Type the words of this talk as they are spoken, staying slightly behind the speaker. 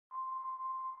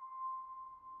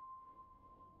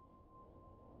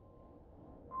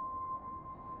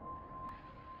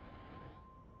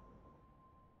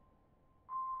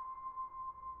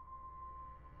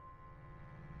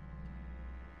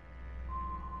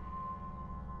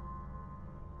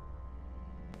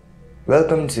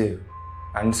Welcome to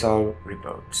Unsolved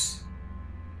Reports.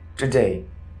 Today,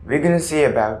 we're gonna see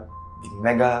about the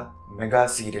mega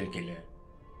serial killer,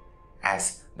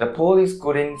 as the police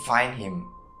couldn't find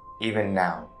him even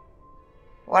now.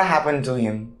 What happened to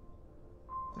him?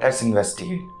 Let's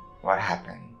investigate what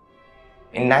happened.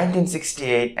 In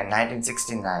 1968 and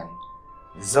 1969,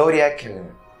 the Zodiac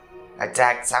Killer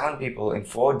attacked 7 people in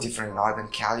 4 different Northern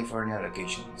California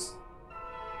locations.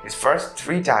 His first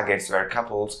 3 targets were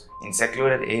couples in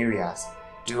secluded areas.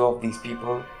 2 of these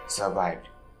people survived.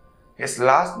 His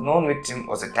last known victim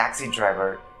was a taxi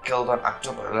driver killed on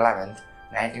October 11,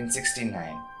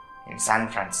 1969 in San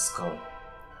Francisco.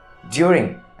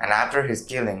 During and after his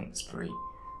killing spree,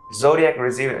 Zodiac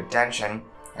received attention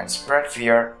and spread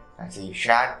fear as he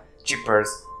shared chippers,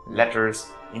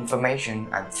 letters, information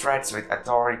and threats with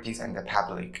authorities and the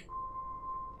public.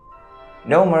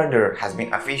 No murder has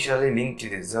been officially linked to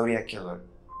the Zodiac Killer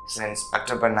since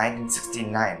October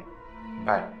 1969,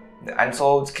 but the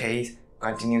unsolved case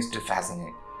continues to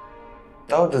fascinate.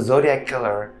 Though the Zodiac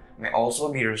Killer may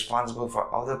also be responsible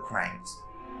for other crimes,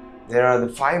 there are the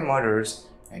 5 murders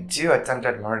and 2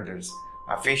 attempted murders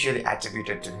officially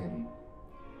attributed to him.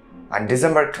 On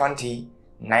December 20,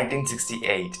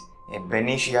 1968, in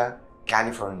Benicia,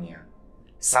 California,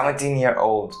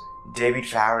 17-year-old David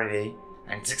Faraday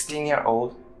and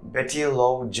 16-year-old Betty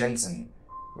Lou Jensen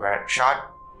were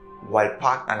shot while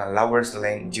parked on a lover's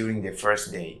lane during their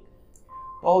first day.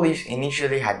 Police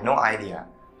initially had no idea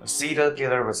a serial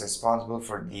killer was responsible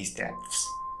for these deaths.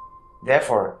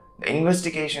 Therefore, the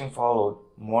investigation followed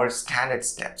more standard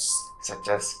steps, such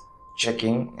as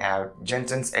checking out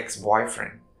Jensen's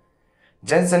ex-boyfriend.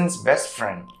 Jensen's best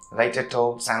friend later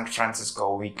told San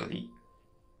Francisco Weekly.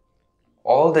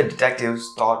 All the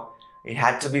detectives thought it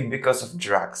had to be because of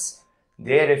drugs.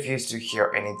 They refused to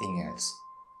hear anything else.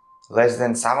 Less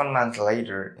than 7 months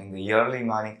later, in the early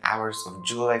morning hours of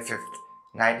July 5,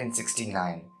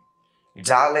 1969,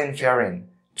 Darlene Ferrin,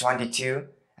 22,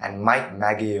 and Mike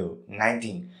Maggio,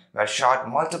 19, were shot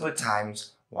multiple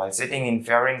times while sitting in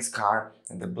Ferrin's car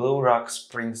at the Blue Rock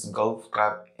Springs Golf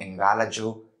Club in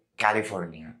Vallejo,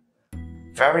 California.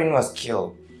 Ferrin was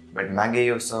killed, but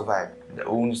Maggio survived the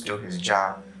wounds to his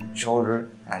jaw, shoulder,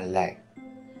 and leg.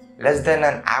 Less than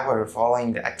an hour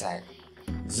following the attack,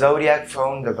 Zodiac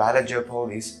phoned the Vallejo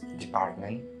Police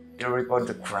Department to report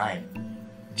the crime.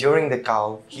 During the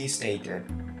call, he stated,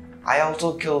 "I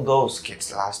also killed those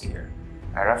kids last year,"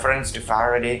 a reference to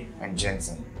Faraday and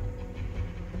Jensen.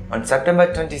 On September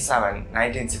 27,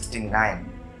 1969,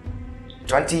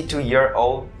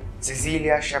 22-year-old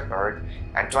Cecilia Shepard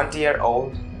and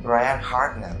 20-year-old Brian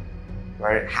Hartnell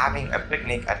were having a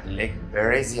picnic at Lake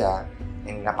Berezia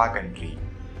in Napa Country.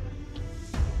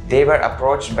 They were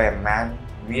approached by a man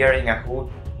wearing a hood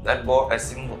that bore a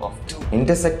symbol of 2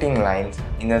 intersecting lines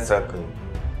in a circle.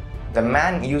 The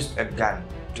man used a gun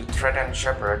to threaten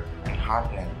Shepard and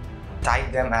Hartnell,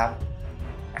 tied them up,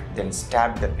 and then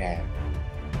stabbed the pair.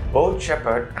 Both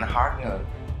Shepard and Hartnell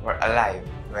were alive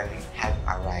when help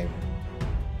arrived.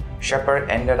 Shepard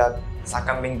ended up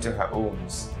succumbing to her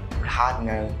wounds, but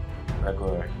Hartnell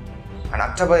recovered. On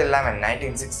October 11,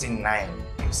 1969,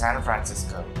 in San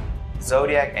Francisco,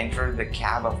 Zodiac entered the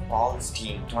cab of Paul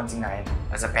Steen, 29,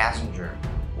 as a passenger.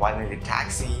 While in the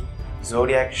taxi,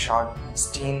 Zodiac shot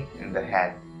Steen in the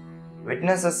head.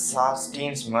 Witnesses saw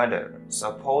Steen's murder,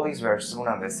 so police were soon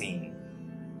on the scene.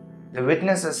 The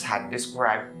witnesses had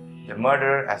described the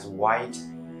murderer as white,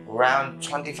 around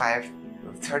 25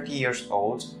 to 30 years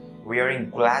old, wearing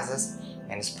glasses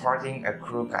and sporting a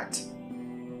crew cut.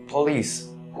 Police,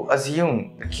 who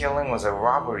assumed the killing was a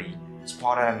robbery,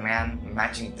 spotted a man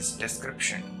matching this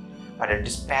description, but a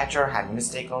dispatcher had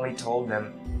mistakenly told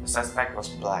them the suspect was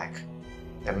black.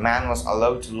 The man was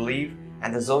allowed to leave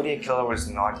and the Zodiac Killer was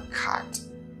not caught.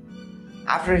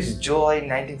 After his July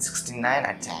 1969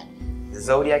 attack, the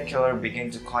Zodiac Killer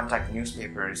began to contact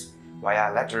newspapers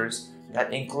via letters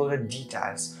that included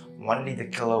details only the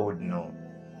killer would know.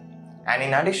 And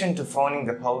in addition to phoning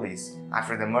the police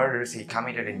after the murders he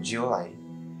committed in July,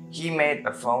 he made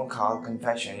a phone call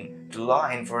confession to law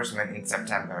enforcement in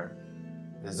September.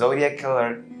 The Zodiac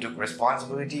Killer took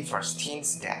responsibility for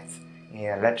Steen's death in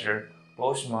a letter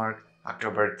postmarked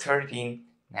October 13,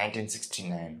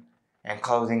 1969,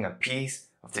 enclosing a piece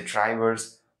of the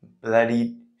driver's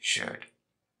bloodied shirt.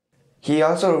 He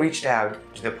also reached out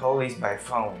to the police by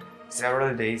phone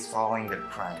several days following the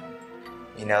crime.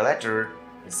 In a letter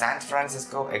the San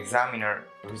Francisco Examiner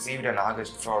received on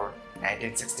August 4,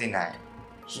 1969,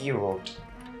 he wrote,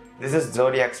 "This is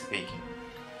Zodiac speaking,"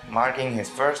 marking his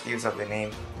first use of the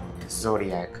name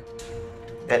Zodiac.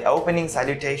 That opening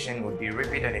salutation would be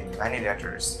repeated in many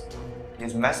letters.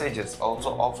 his messages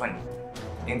also often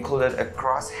included a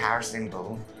crosshair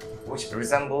symbol which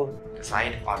resembled the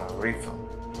sight on a rifle,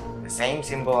 the same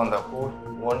symbol on the hood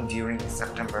worn during his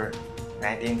September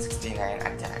 1969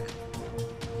 attack.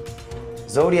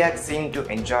 Zodiac seemed to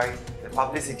enjoy the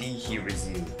publicity he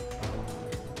received.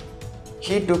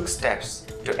 He took steps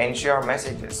to ensure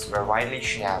messages were widely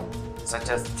shared, such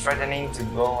as threatening to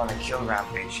go on a kill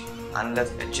rampage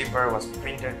unless a chipper was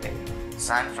printed in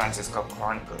San Francisco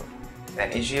Chronicle,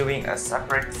 then issuing a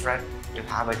separate threat to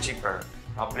have a chipper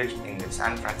published in the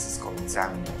San Francisco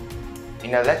Examiner.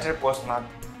 In a letter postmarked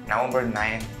November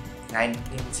 9,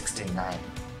 1969,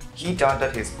 he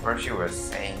taunted his pursuers,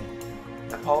 saying,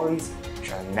 "The police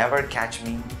shall never catch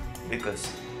me because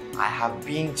I have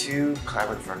been too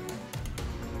clever for them."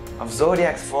 Of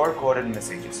Zodiac's 4 coded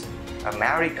messages, a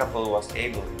married couple was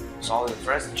able to solve the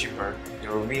first chipper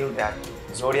to reveal that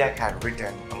Zodiac had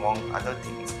written, among other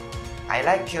things, "I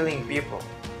like killing people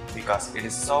because it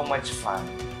is so much fun."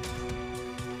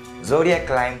 Zodiac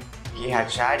claimed he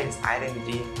had shared his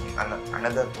identity in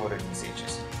another coded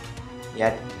messages.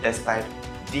 Yet, despite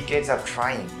decades of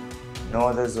trying, no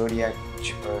other Zodiac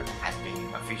chipper has been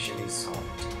officially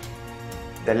solved.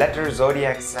 The letter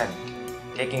Zodiac sent,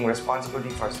 taking responsibility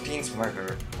for Steen's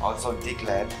murder, also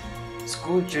declared,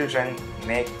 "School children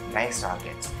make nice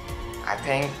targets. I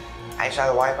think I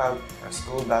shall wipe out a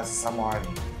school bus some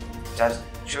morning, just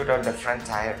shoot out the front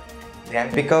tire, then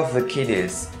pick off the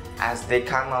kiddies as they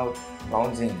come out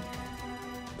bouncing."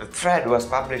 The thread was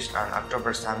published on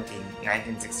October 17,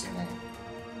 1969,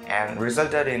 and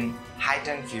resulted in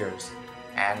heightened fears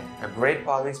and a great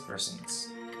police presence.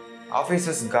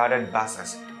 Officers guarded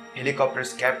buses,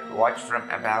 helicopters kept watch from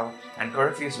above, and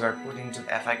curfews were put into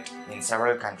effect in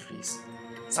several countries.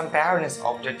 Some parents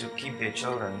opted to keep their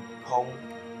children home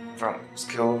from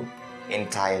school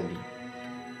entirely.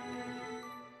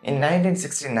 In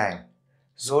 1969,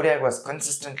 Zodiac was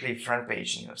consistently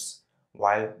front-page news,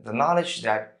 while the knowledge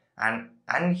that an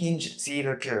unhinged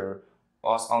serial killer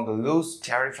was on the loose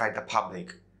terrified the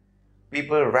public.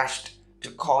 People rushed to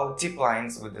call tip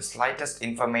lines with the slightest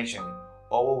information,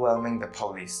 overwhelming the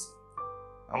police.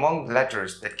 Among the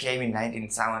letters that came in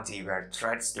 1970 were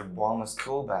threats to bomb a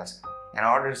school bus and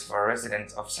orders for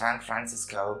residents of San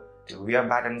Francisco to wear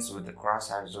buttons with the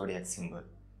crosshair Zodiac symbol.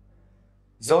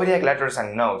 Zodiac letters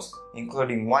and notes,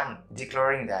 including one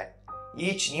declaring that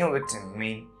each new victim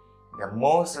meant "the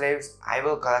more slaves I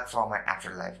will collect for my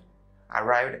afterlife,"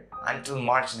 arrived until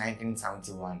March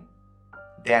 1971.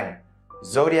 Then,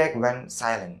 Zodiac went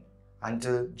silent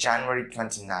until January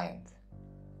 29,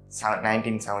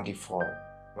 1974,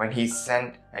 when he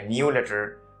sent a new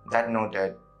letter that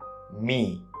noted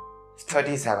 "Me,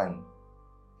 37,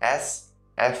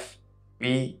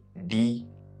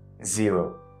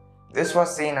 SFPD0." This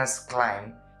was seen as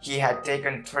claim he had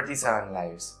taken 37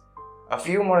 lives. A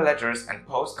few more letters and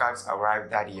postcards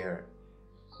arrived that year.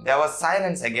 There was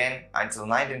silence again until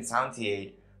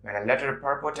 1978, when a letter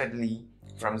purportedly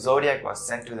from Zodiac was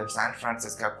sent to the San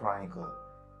Francisco Chronicle.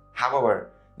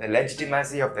 However, the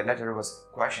legitimacy of the letter was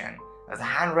questioned, as the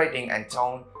handwriting and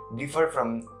tone differed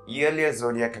from earlier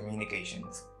Zodiac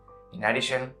communications. In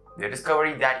addition, the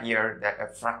discovery that year that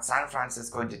a San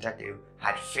Francisco detective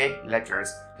had faked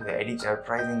letters to the editor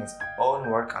praising his own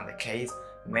work on the case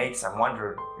made some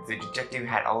wonder if the detective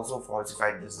had also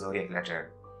falsified the Zodiac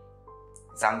letter,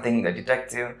 something the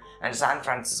detective and San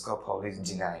Francisco police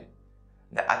denied.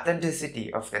 The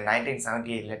authenticity of the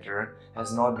 1978 letter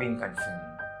has not been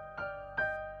confirmed.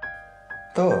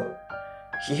 Though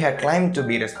he had claimed to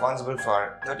be responsible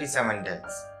for 37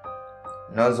 deaths,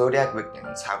 no Zodiac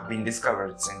victims have been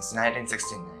discovered since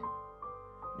 1969.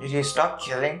 Did he stop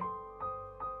killing?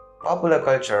 Popular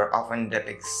culture often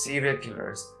depicts serial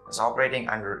killers as operating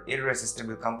under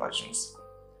irresistible compulsions,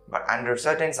 but under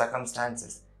certain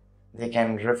circumstances, they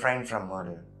can refrain from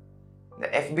murder. The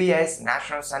FBI's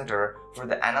National Center for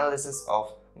the Analysis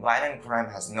of Violent Crime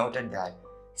has noted that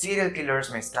serial killers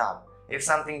may stop if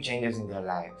something changes in their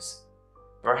lives.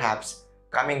 Perhaps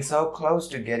coming so close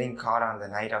to getting caught on the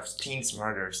night of Steen's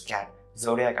murder scared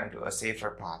Zodiac onto a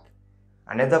safer path.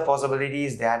 Another possibility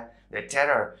is that the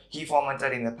terror he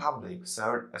fomented in the public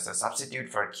served as a substitute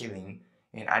for killing.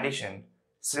 In addition,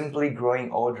 simply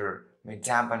growing older may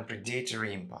dampen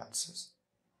predatory impulses.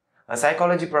 A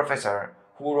psychology professor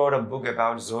who wrote a book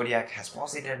about Zodiac has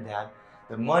posited that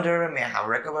the murderer may have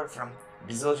recovered from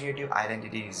dissociative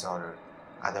identity disorder,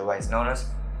 otherwise known as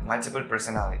multiple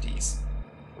personalities.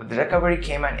 With the recovery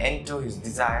came an end to his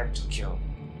desire to kill.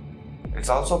 It's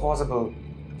also possible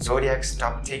Zodiac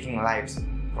stopped taking lives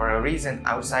for a reason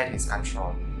outside his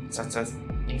control, such as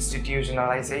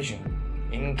institutionalization,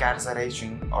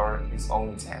 incarceration, or his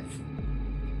own death.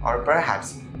 Or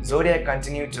perhaps Zodiac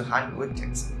continued to hunt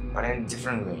victims, but in a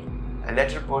different way. A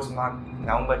letter postmarked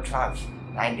November 12,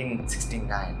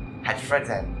 1969 had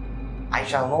threatened, "I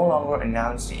shall no longer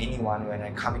announce to anyone when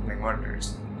I commit my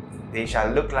murders. They shall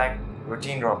look like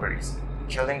routine robberies,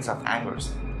 killings of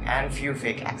angers, and few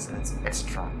fake accidents,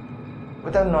 etc."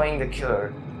 Without knowing the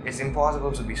killer, it's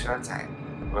impossible to be certain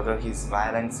whether his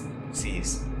violence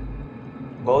ceased.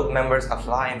 Both members of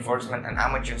law enforcement and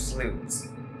amateur sleuths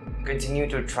continue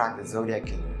to track the Zodiac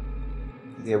Killer.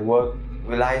 Their work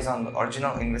relies on the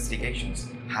original investigations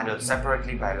handled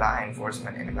separately by law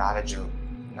enforcement in Vallejo,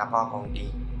 Napa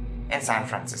County, and San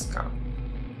Francisco.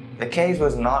 The case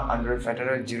was not under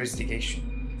federal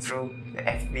jurisdiction through the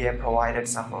FBI provided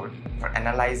support for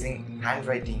analyzing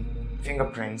handwriting,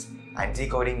 fingerprints, and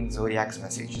decoding Zodiac's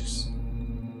messages.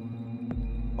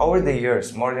 Over the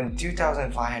years, more than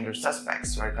 2,500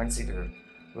 suspects were considered,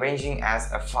 ranging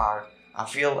as far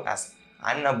afield as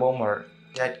Anna Bomer,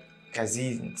 Ted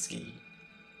Kaczynski.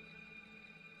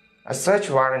 A search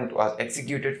warrant was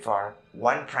executed for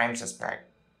one prime suspect,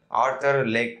 Arthur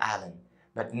Legg Allen,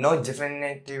 but no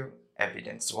definitive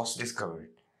evidence was discovered.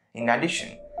 In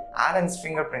addition, Allen's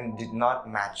fingerprint did not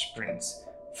match prints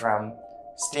from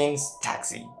Steen's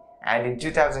taxi, and in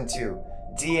 2002,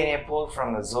 DNA pulled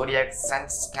from the Zodiac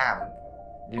scent stamp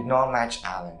did not match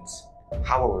Allen's.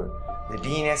 However, the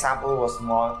DNA sample was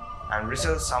small and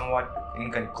results somewhat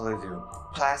inconclusive.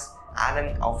 Plus,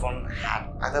 Allen often had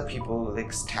other people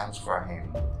lick stamps for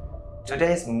him.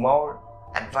 Today's more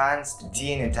advanced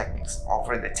DNA techniques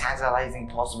offer the tantalizing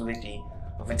possibility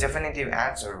of a definitive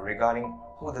answer regarding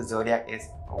who the Zodiac is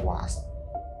or was.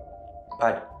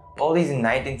 But police in the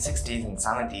 1960s and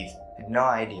 70s had no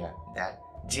idea that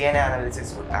DNA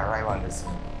analysis would arrive on the scene.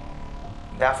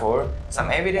 Therefore, some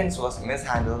evidence was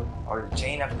mishandled or the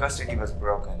chain of custody was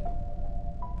broken,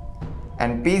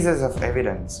 and pieces of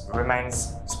evidence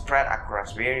remains spread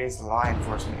across various law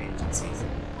enforcement agencies.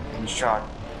 In short,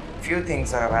 few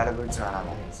things are available to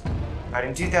analyze. But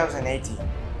in 2018,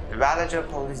 the Vallejo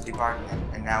Police Department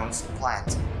announced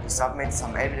plans to submit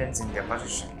some evidence in their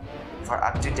possession for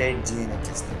up-to-date DNA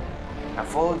testing. A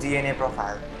full DNA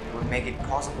profile would make it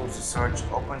possible to search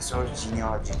open-source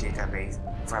genealogy database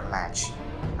for a match.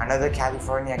 Another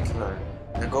California killer,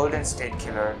 the Golden State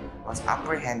Killer, was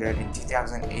apprehended in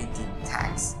 2018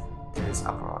 thanks to this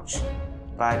approach.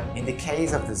 But in the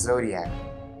case of the Zodiac,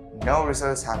 no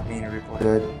results have been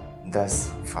reported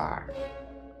thus far.